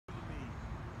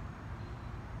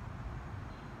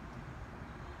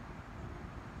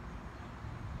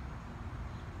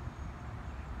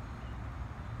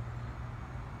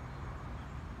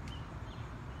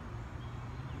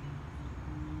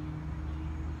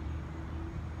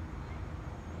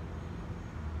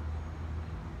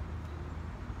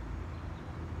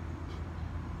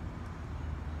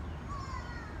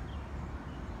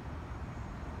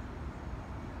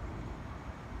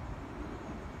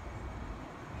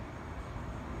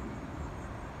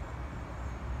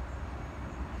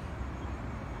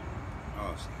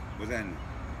Oh, shit. What's happening?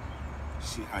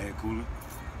 Shit, out here cooling.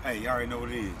 Hey, you already know what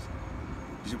it is.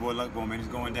 It's your boy Luckbone, man. It's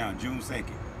going down June 2nd.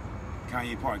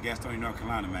 Kanye Park, Gastonia, North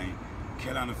Carolina, man.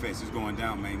 Carolina Fest is going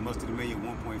down, man. Mustard the Mayor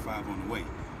 1.5 on the way. You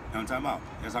know what I'm talking about?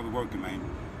 That's how we working, man.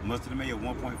 Mustard the Mayor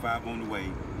 1.5 on the way.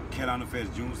 Carolina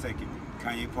Fest, June 2nd.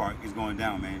 Kanye Park is going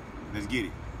down, man. Let's get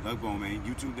it. Luckbone, man.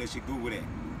 YouTube that shit, Google that.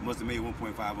 Mustard the Mayor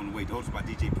 1.5 on the way. Hosted by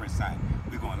DJ Prince Side.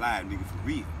 We going live, nigga, for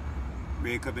real.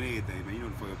 Red cup and everything, man. You know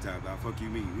what the fuck I'm talking about. Fuck you,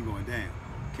 me. We going down.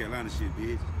 Carolina shit,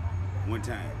 bitch. One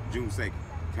time, June 2nd.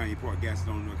 Kanye Park,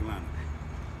 Gastonia, North Carolina.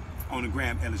 On the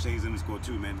gram, LShays_2,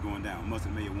 man, it's going down.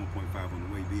 Mustard the Mayor 1.5 on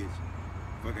the way, bitch.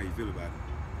 Fuck how you feel about it.